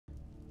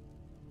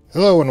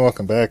Hello and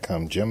welcome back.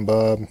 I'm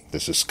Jimbob.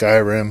 This is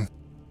Skyrim.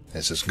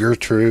 This is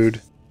Gertrude,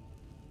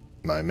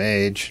 my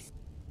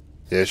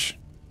mage-ish.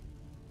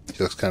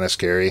 She looks kind of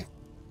scary,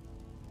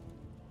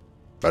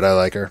 but I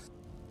like her.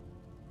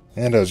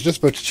 And I was just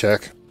about to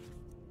check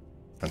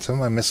on some of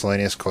my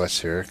miscellaneous quests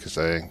here, because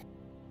I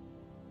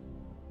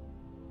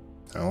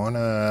want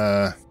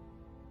to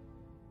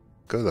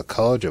go to the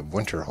College of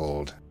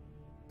Winterhold.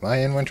 Am I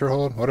in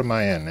Winterhold? What am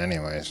I in,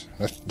 anyways?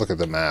 Let's look at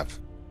the map.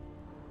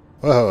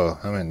 Whoa,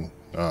 I'm in...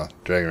 Oh,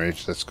 Dragon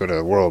Reach. Let's go to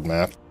the world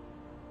map.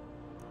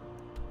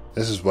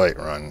 This is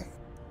Whiterun.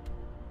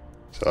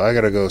 So I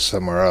gotta go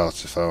somewhere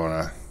else if I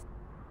wanna...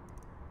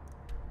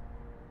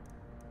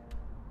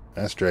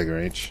 That's Dragon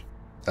Reach.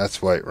 That's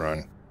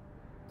Whiterun.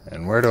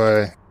 And where do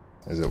I...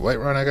 Is it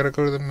Whiterun I gotta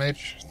go to the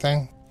mage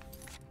thing?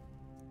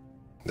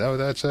 Is that what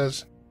that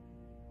says?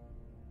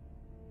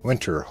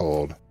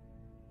 Winterhold.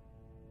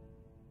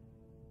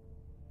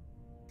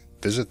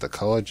 Visit the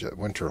College at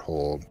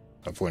Winterhold.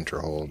 Of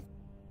Winterhold.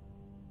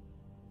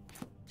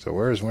 So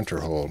where is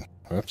Winterhold?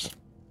 Oops.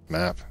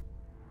 Map.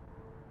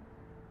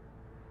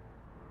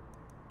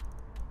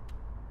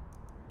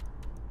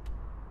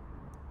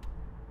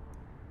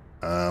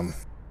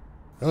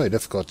 Really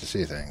difficult to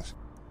see things.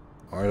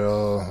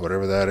 Ordo,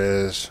 whatever that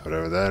is,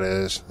 whatever that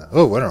is.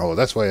 Oh, Winterhold,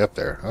 that's way up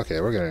there.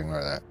 Okay, we're gonna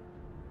ignore that.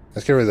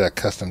 Let's get rid of that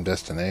custom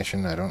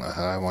destination. I don't know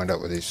how I wind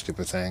up with these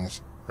stupid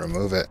things.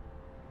 Remove it.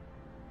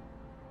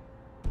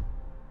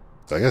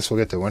 So I guess we'll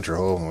get to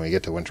Winterhold when we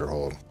get to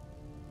Winterhold.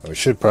 We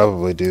should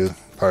probably do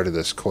part of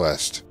this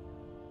quest.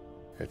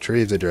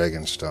 Retrieve the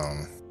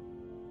Dragonstone.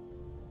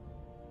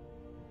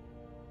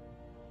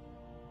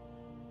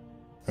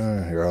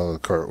 You're all the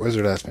court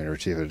wizard asked me to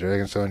retrieve the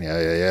Dragonstone.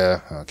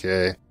 Yeah.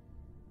 Okay.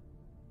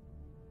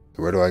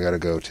 So where do I gotta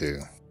go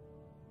to?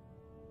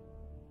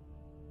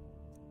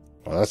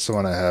 Well, that's the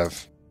one I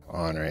have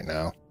on right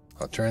now.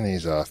 I'll turn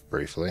these off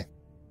briefly.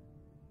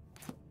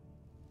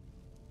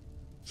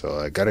 So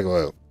I gotta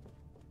go out.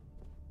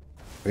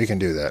 We can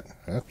do that.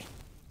 Oops.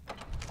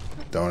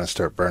 Don't want to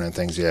start burning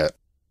things yet.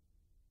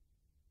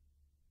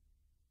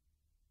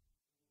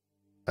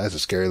 That's a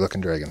scary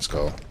looking dragon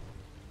skull.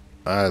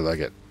 I like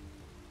it.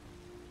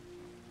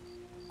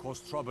 Cause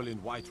trouble in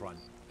Whiterun,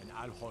 and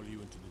I'll haul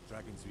you into the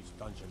Dragon's Reach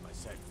dungeon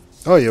myself.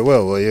 Oh, you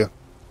will you?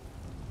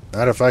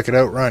 Not if I could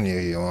outrun you,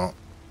 you won't.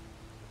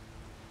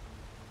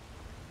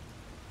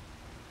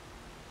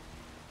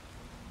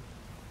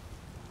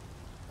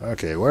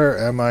 Okay, where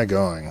am I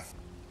going?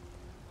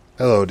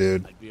 Hello,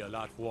 dude. I'd be a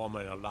lot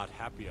warmer and a lot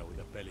happier with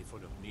a belly full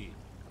of need.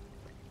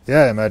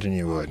 Yeah, I imagine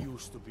you would. I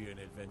used to be an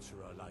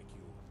adventurer like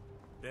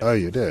you. Oh,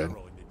 you did?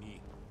 Arrow in the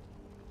knee.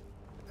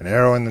 An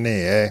arrow in the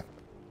knee, eh?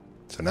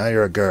 So now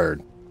you're a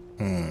guard.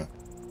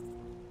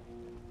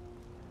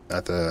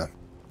 Not the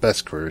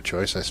best career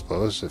choice, I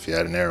suppose, if you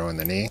had an arrow in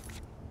the knee.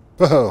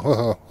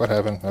 Whoa, what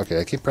happened?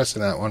 Okay, I keep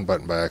pressing that one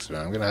button by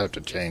accident. I'm gonna have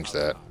to change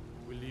that.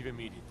 We'll leave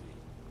immediately.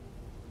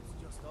 It's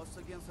just us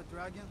against the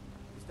dragon?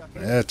 Is that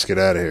Let's get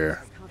out of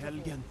here.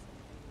 Helgen.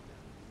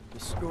 The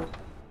score.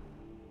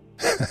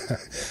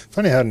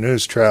 Funny how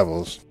news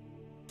travels.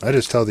 I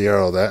just tell the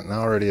Earl that, and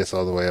already it's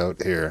all the way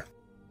out here.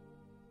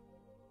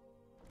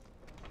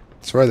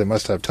 I swear they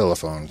must have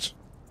telephones.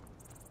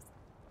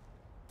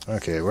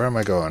 Okay, where am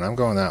I going? I'm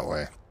going that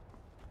way.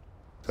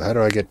 So how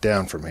do I get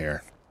down from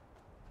here?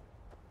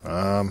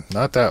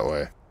 Not that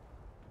way.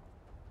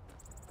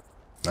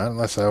 Not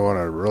unless I want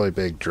a really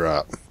big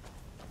drop.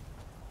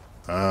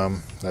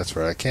 That's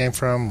where I came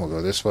from. We'll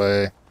go this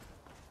way.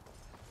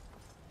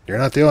 You're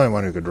not the only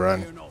one who could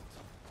run. Fear not.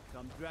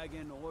 Some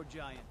dragon or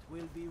giant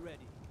will be ready.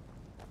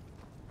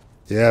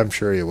 Yeah, I'm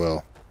sure you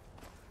will.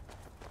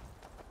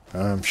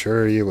 I'm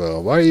sure you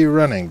will. Why are you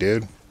running,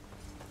 dude?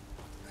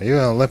 Are you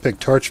an Olympic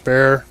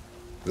torchbearer?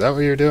 Is that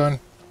what you're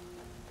doing?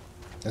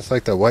 It's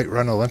like the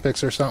Whiterun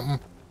Olympics or something?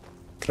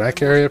 Can I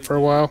carry it for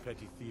a while?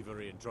 Petty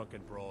thievery and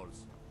drunken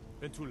brawls.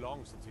 Been too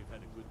long since we've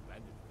had a good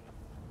bandit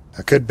raid.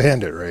 A good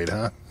bandit raid,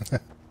 huh?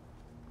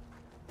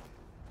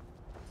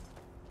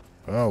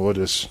 Well, we'll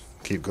just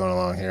keep going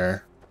along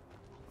here.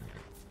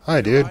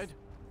 Hi, dude.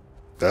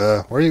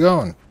 Where are you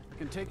going? I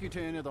can take you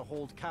to any of the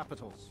hold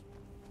capitals.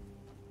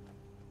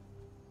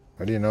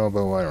 What do you know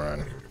about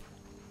Whiterun?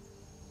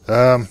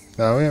 No,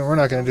 we're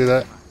not going to do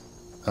that.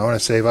 I want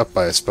to save up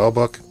by a spell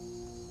book.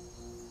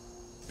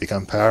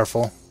 Become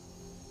powerful.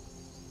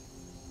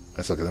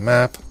 Let's look at the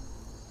map.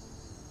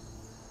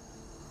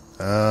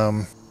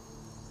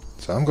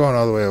 So I'm going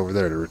all the way over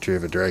there to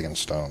retrieve a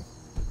Dragonstone.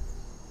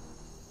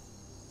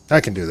 I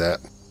can do that.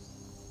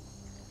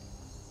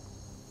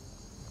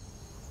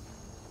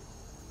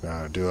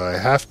 Now, do I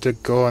have to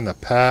go on the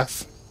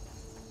path?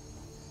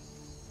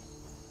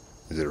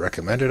 Is it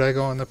recommended I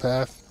go on the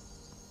path?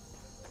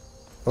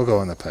 We'll go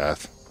on the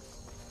path.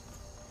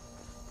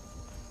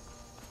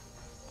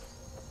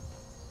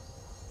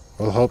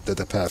 We'll hope that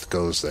the path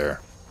goes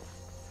there.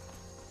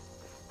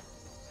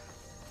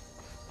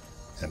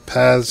 And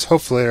paths,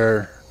 hopefully,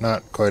 are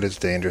not quite as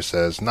dangerous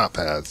as not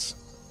paths.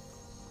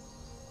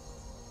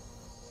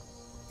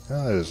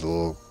 Oh, there's a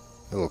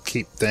little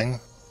keep thing.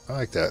 I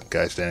like that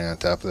guy standing on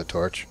top of the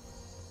torch.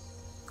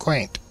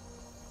 Quaint.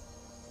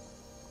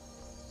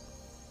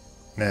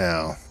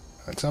 Now,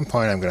 at some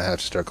point I'm going to have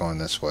to start going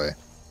this way.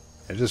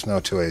 There's just no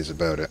two ways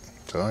about it.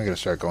 So I'm going to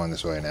start going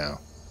this way now.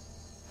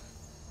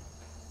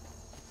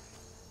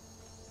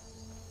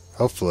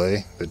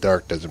 Hopefully, the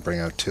dark doesn't bring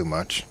out too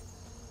much.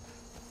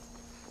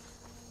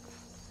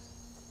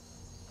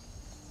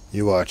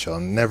 You watch, I'll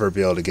never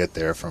be able to get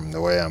there from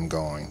the way I'm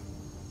going.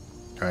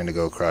 Trying to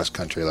go cross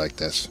country like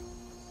this.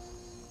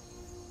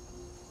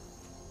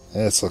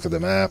 Let's look at the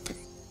map.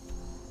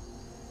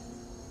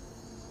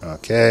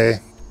 Okay.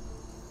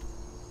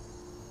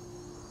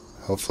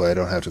 Hopefully I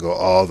don't have to go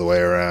all the way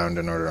around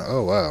in order...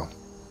 Oh, wow.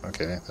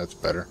 Okay, that's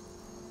better.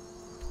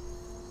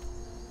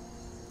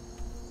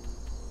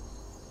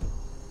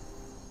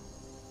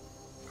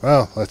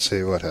 Well, let's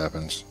see what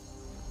happens.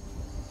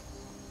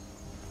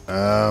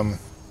 Guess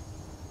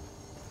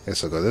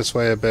I'll go this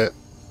way a bit.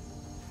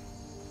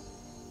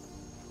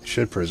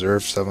 Should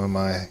preserve some of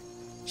my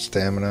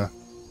stamina.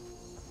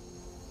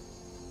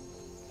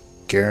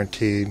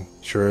 Guaranteed,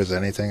 sure as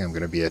anything, I'm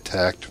going to be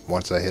attacked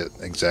once I hit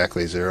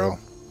exactly 0.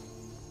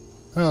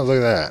 Oh,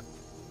 look at that.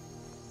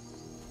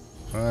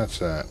 What's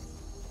that?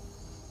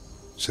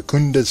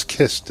 Secunda's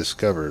Kiss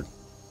discovered.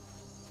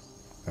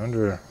 I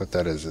wonder what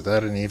that is. Is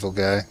that an evil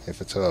guy? If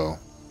it's so,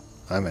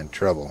 I'm in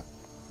trouble.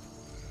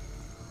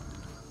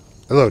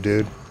 Hello,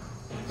 dude.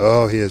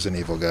 Oh, he is an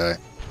evil guy.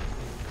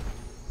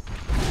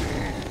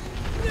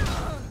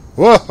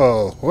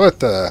 Whoa! What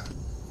the?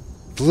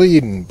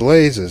 Bleeding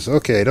blazes.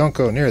 Okay, don't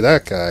go near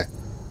that guy.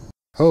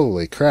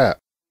 Holy crap.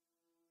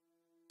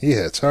 He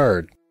hits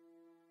hard.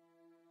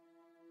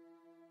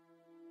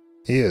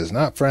 He is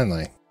not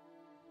friendly.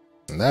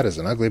 And that is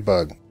an ugly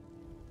bug.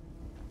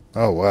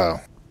 Oh,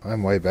 wow.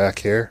 I'm way back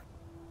here.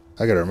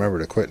 I gotta remember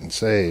to quit and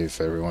save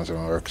every once in a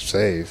while, or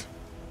save.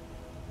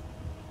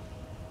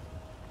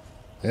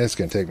 It's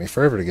gonna take me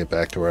forever to get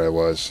back to where I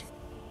was.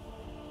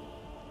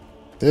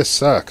 This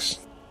sucks.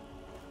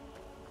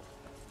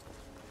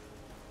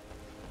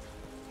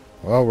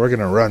 Well, we're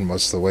gonna run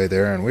most of the way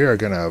there, and we are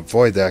gonna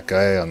avoid that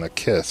guy on the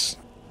kiss.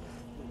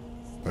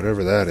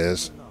 Whatever that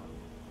is.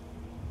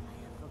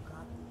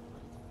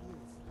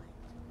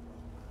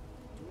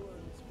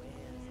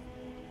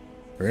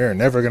 We are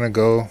never gonna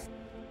go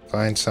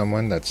find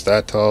someone that's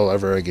that tall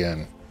ever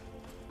again.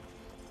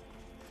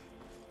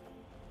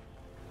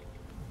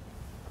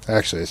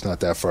 Actually, it's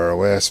not that far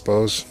away, I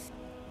suppose.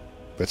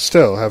 But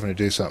still, having to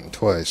do something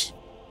twice.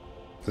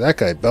 That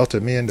guy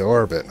belted me into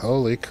orbit.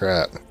 Holy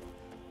crap.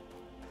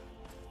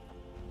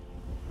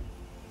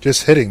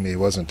 Just hitting me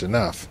wasn't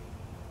enough.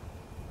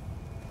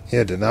 He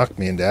had to knock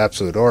me into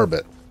absolute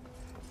orbit.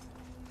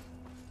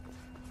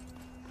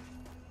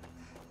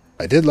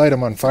 I did light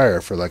him on fire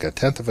for like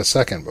 1/10 of a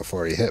second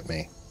before he hit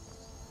me.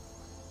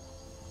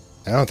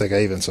 I don't think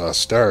I even saw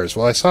stars.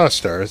 Well, I saw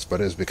stars, but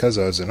it was because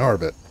I was in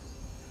orbit.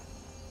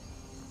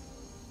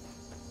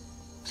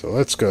 So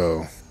let's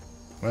go.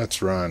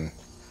 Let's run.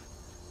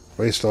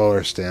 Waste all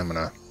our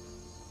stamina.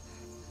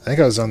 I think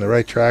I was on the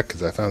right track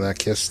because I found that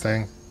kiss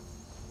thing.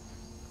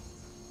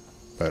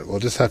 But we'll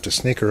just have to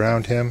sneak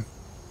around him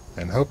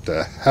and hope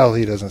the hell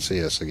he doesn't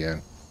see us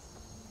again.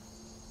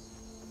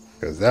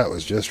 Because that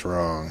was just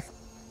wrong.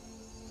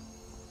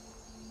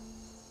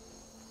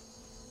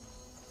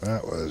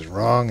 That was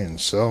wrong in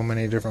so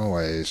many different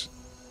ways.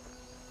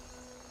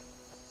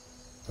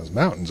 Those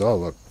mountains all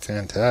look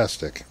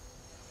fantastic.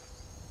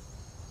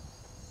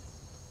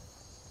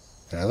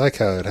 And I like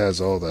how it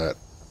has all that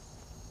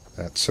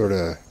sort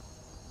of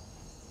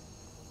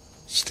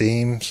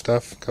steam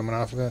stuff coming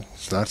off of it.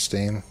 It's not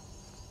steam.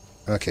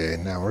 Okay,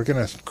 now we're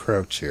going to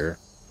crouch here.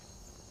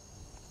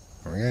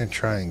 We're going to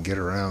try and get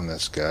around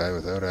this guy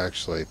without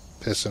actually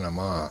pissing him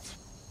off.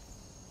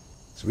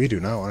 So we do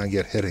not want to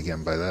get hit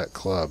again by that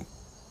club.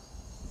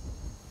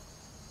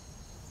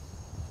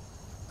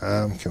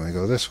 Can we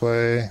go this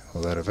way?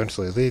 Will that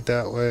eventually lead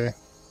that way?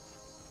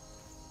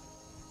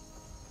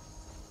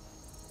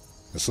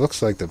 This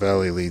looks like the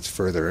valley leads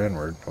further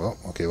inward. Oh,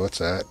 okay, what's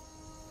that?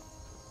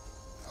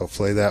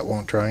 Hopefully that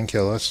won't try and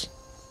kill us.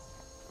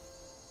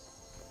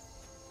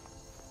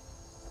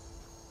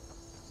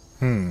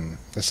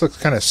 This looks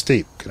kind of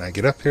steep. Can I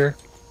get up here?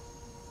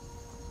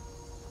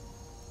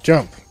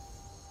 Jump!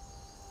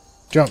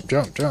 Jump,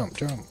 jump, jump,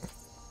 jump.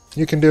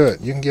 You can do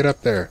it. You can get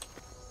up there.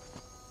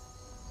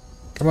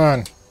 Come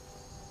on.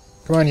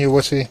 Come on, you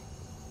wussy.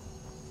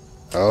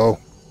 Oh.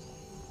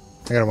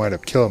 I gotta wind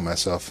up killing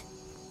myself.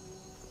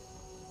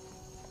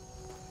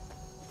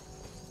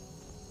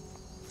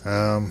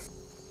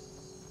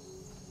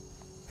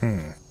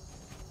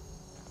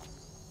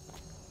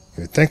 You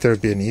would think there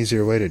would be an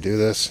easier way to do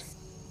this.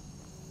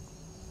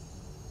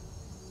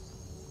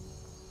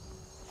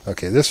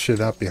 Okay, this should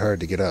not be hard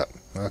to get up.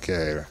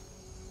 Okay.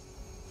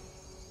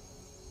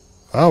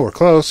 Oh, we're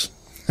close.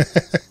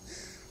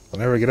 We'll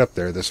never get up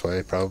there this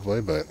way,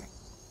 probably, but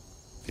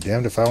be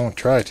damned if I won't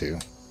try to.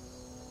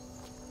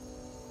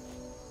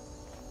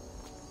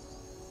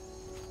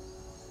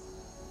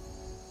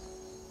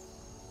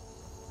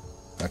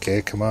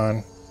 Okay, come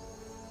on.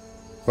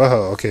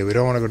 Whoa, okay, we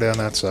don't want to go down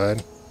that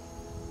side.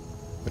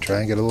 We'll try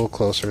and get a little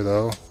closer,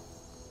 though.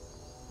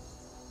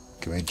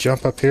 Can we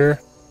jump up here?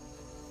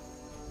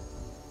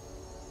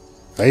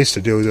 I used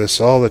to do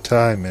this all the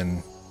time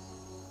in,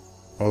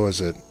 what was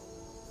it,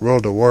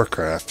 World of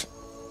Warcraft.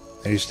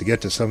 I used to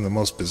get to some of the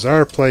most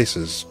bizarre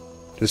places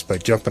just by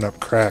jumping up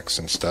cracks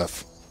and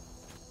stuff.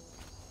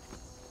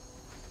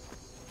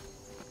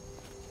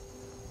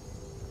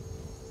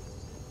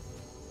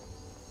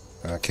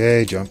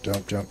 Okay, jump,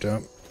 jump, jump,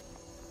 jump.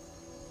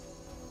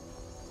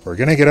 We're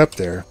gonna get up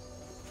there.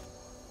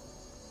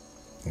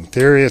 In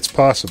theory, it's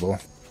possible.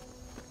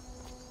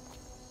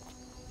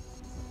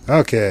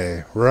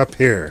 Okay, we're up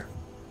here.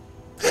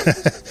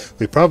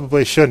 We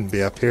probably shouldn't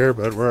be up here,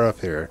 but we're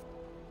up here.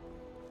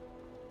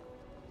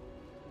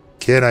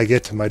 Can I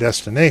get to my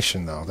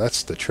destination, though?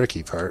 That's the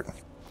tricky part.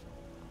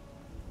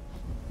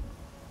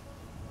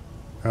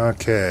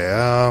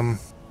 Okay,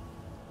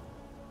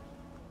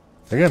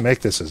 they're gonna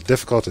make this as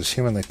difficult as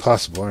humanly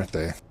possible, aren't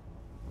they?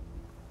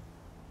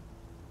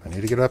 I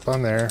need to get up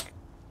on there.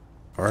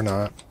 Or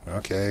not.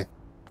 Okay.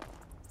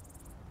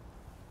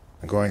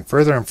 I'm going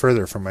further and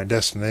further from my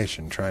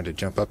destination, trying to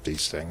jump up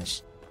these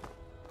things.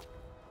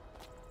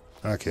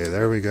 Okay,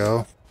 there we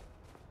go.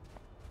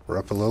 We're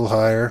up a little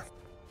higher.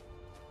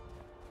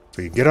 If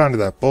we could get onto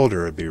that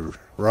boulder, it'd be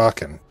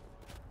rocking.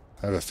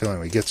 I have a feeling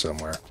we get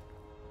somewhere.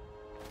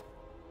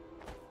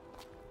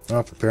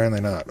 Nope,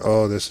 apparently not.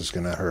 Oh, this is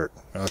going to hurt.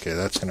 Okay,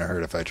 that's going to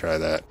hurt if I try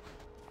that.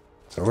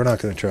 So we're not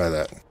going to try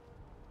that.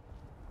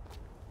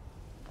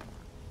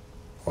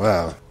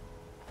 Wow.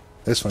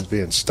 This one's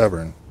being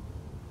stubborn.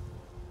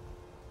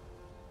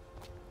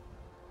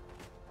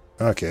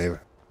 Okay,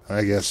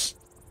 I guess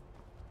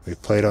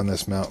we've played on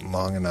this mountain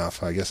long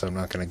enough. I guess I'm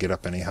not going to get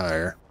up any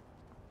higher.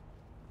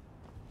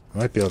 I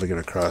might be able to get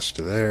across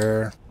to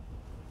there.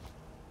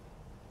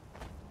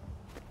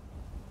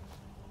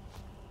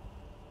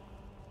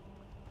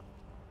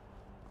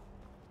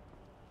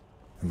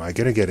 Am I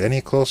going to get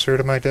any closer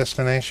to my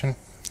destination?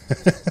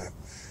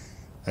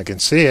 I can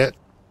see it.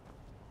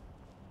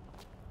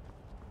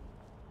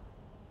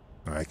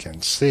 I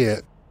can see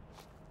it.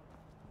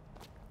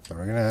 So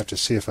we're going to have to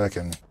see if I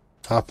can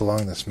hop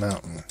along this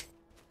mountain.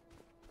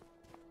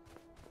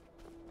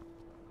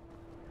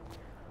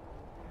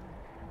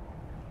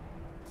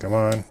 Come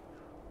on.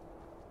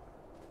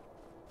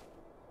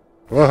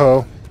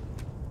 Whoa.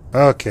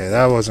 Okay,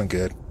 that wasn't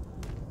good.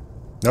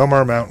 No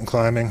more mountain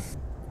climbing.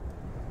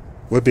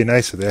 Would be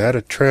nice if they had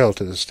a trail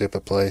to this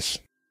stupid place.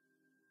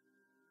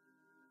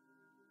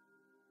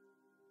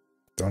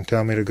 Don't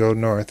tell me to go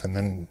north and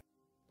then...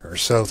 or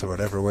south or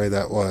whatever way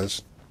that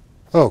was.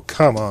 Oh,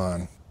 come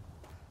on.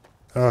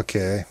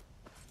 Okay.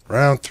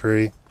 Round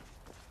 3.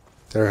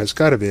 There has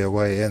got to be a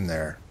way in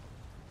there.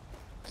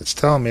 It's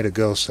telling me to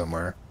go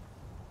somewhere.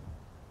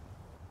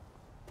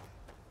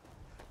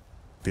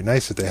 Be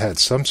nice if they had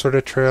some sort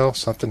of trail,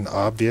 something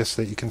obvious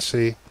that you can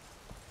see.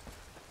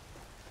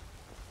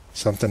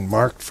 Something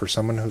marked for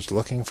someone who's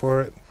looking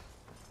for it.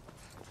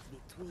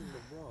 Between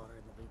the war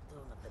and the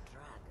return of the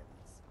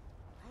dragons,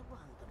 I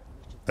wonder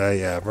if we should...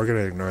 Yeah, we're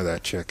gonna ignore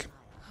that chick.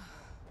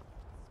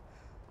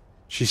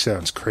 She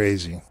sounds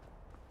crazy.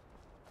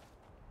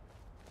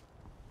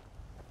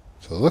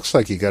 So it looks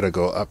like you gotta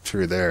go up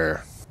through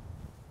there.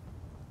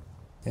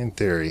 In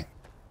theory.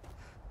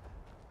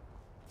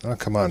 Oh,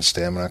 come on,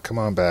 stamina. Come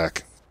on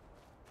back.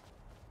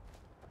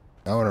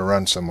 I want to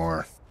run some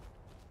more.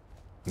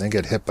 And then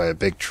get hit by a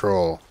big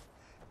troll.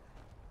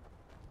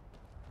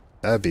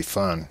 That'd be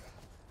fun.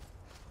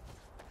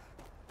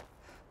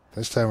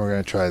 This time we're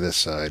going to try this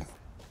side.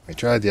 We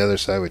tried the other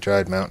side. We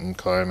tried mountain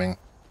climbing.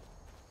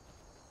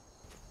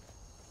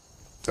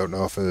 Don't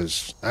know if it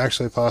was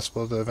actually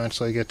possible to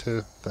eventually get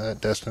to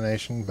that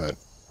destination, but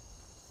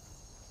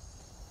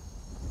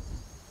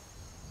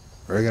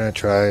we're going to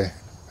try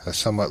a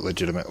somewhat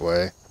legitimate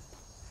way.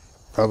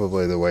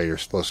 Probably the way you're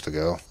supposed to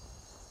go.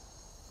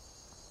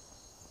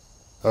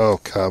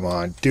 Oh, come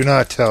on. Do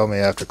not tell me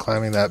after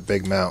climbing that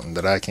big mountain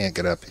that I can't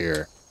get up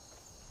here.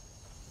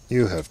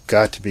 You have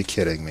got to be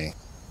kidding me.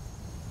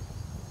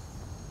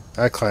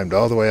 I climbed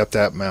all the way up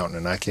that mountain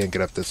and I can't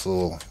get up this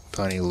little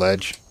tiny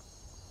ledge.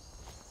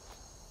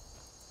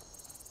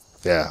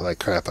 Yeah, like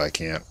crap I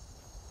can't.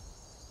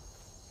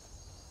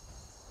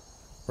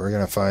 We're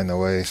gonna find the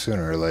way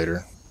sooner or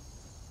later.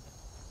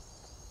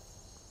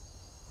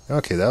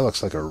 Okay, that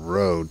looks like a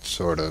road,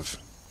 sort of.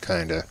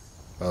 Kinda.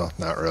 Well,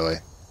 not really.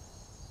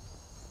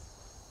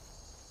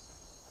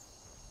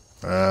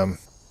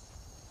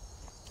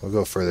 We'll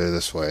go further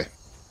this way.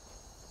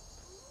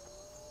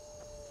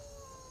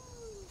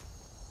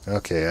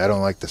 Okay, I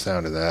don't like the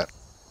sound of that.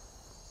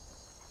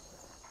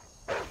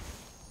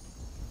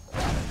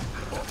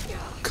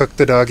 Cook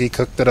the doggy,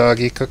 cook the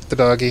doggy, cook the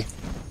doggy.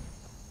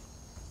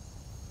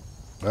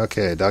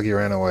 Okay, doggy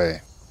ran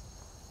away.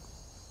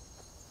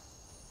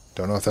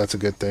 Don't know if that's a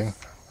good thing.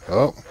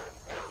 Oh.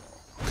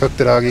 Cook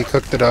the doggy,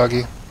 cook the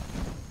doggy.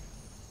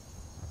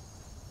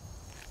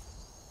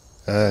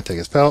 Take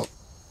his pelt.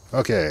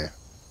 Okay.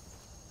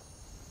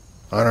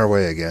 On our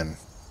way again.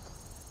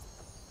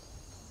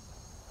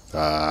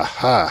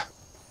 Aha!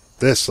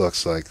 This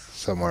looks like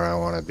somewhere I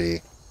want to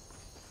be.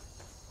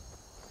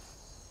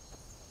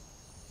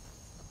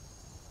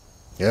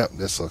 Yep,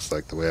 this looks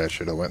like the way I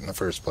should have went in the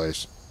first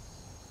place.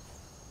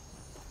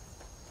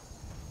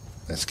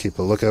 Let's keep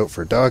a lookout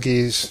for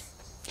doggies.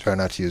 Try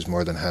not to use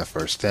more than half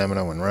our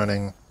stamina when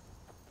running.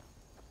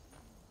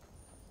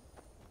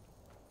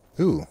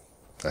 Ooh,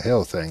 a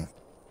hill thing.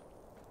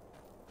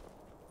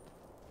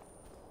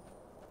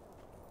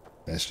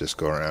 Let's just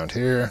go around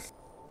here.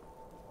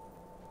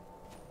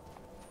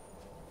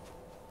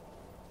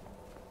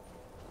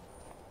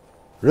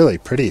 Really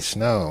pretty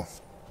snow.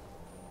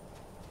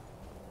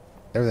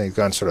 Everything's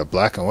gone sort of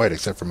black and white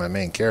except for my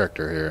main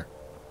character here.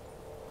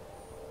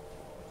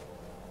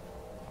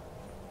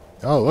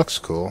 Oh, it looks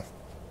cool.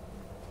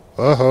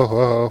 Whoa, whoa,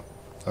 whoa.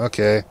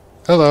 Okay.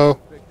 Hello.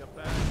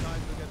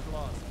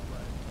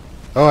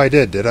 Oh, I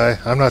did I?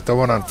 I'm not the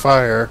one on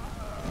fire.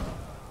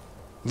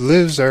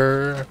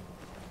 Loser.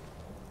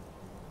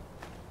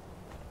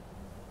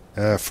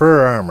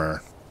 Fur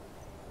armor.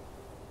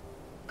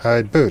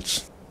 Hide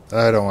boots.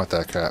 I don't want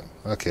that crap.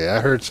 Okay, I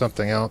heard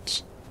something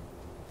else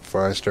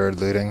before I started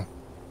looting.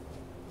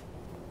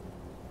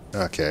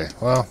 Okay,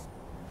 well,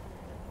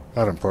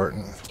 not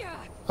important.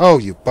 Oh,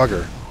 you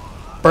bugger.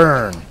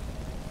 Burn!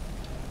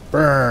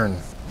 Burn!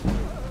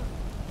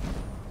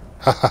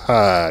 Ha ha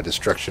ha!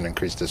 Destruction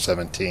increased to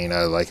 17.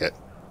 I like it.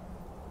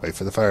 Wait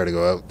for the fire to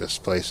go out. This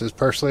place is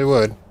partially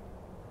wood.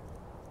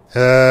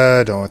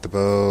 Don't want the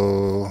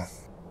bow.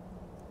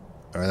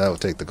 Alright, that will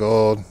take the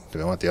gold.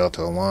 Do I want the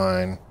Alto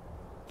wine?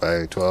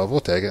 Buy 12.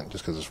 We'll take it,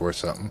 just because it's worth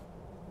something.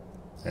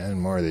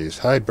 And more of these.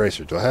 Hide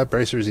bracers. Do I have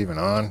bracers even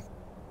on?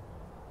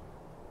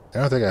 I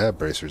don't think I have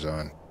bracers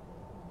on.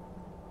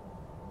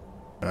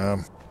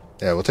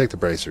 Yeah, we'll take the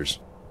bracers.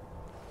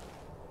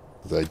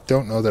 I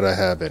don't know that I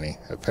have any.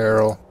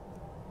 Apparel.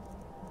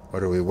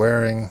 What are we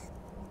wearing?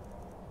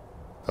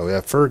 Oh, we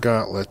have fur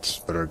gauntlets,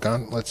 but are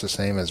gauntlets the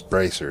same as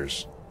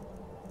bracers?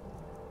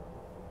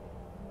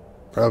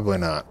 Probably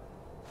not.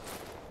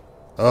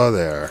 Oh,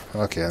 they are.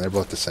 Okay, they're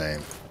both the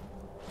same.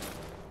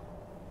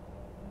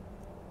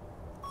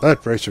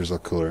 But bracers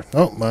look cooler.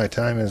 Oh, my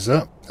time is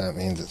up. That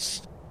means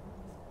it's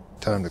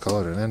time to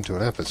call it an end to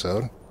an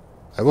episode.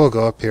 I will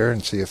go up here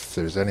and see if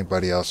there's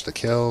anybody else to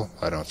kill.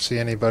 I don't see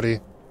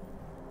anybody.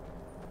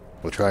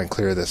 We'll try and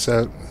clear this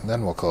out, and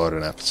then we'll call it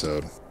an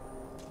episode.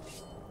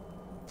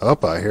 Oh,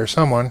 I hear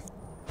someone.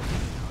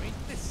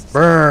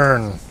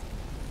 Burn!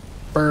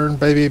 Burn,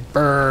 baby,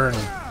 burn!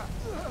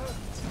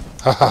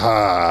 Ha ha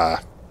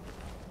ha!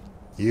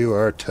 You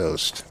are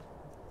toast.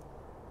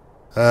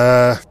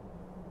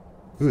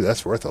 Ooh,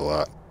 that's worth a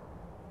lot.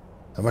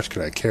 How much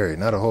can I carry?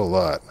 Not a whole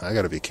lot. I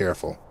gotta be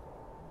careful.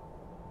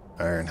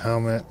 Iron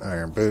helmet,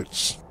 iron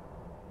boots.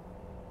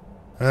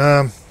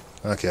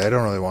 Okay, I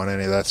don't really want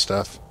any of that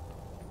stuff.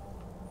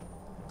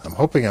 I'm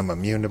hoping I'm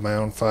immune to my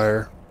own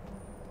fire.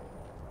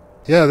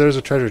 Yeah, there's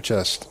a treasure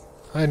chest.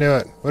 I knew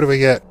it. What do we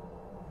get?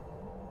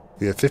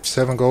 We have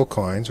 57 gold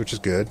coins, which is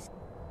good.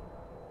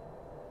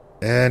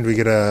 And we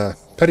get a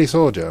petty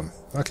soul gem.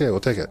 Okay, we'll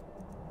take it.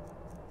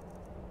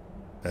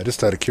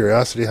 Just out of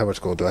curiosity, how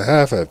much gold do I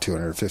have? I have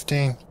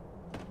 215.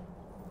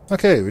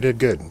 Okay, we did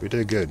good. We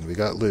did good. We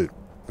got loot.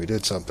 We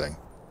did something.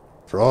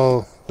 For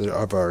all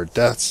of our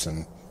deaths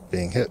and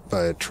being hit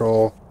by a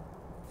troll,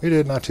 we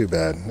did not too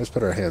bad. Let's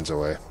put our hands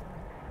away.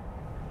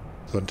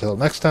 So until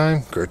next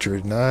time,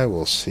 Gertrude and I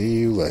will see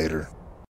you later.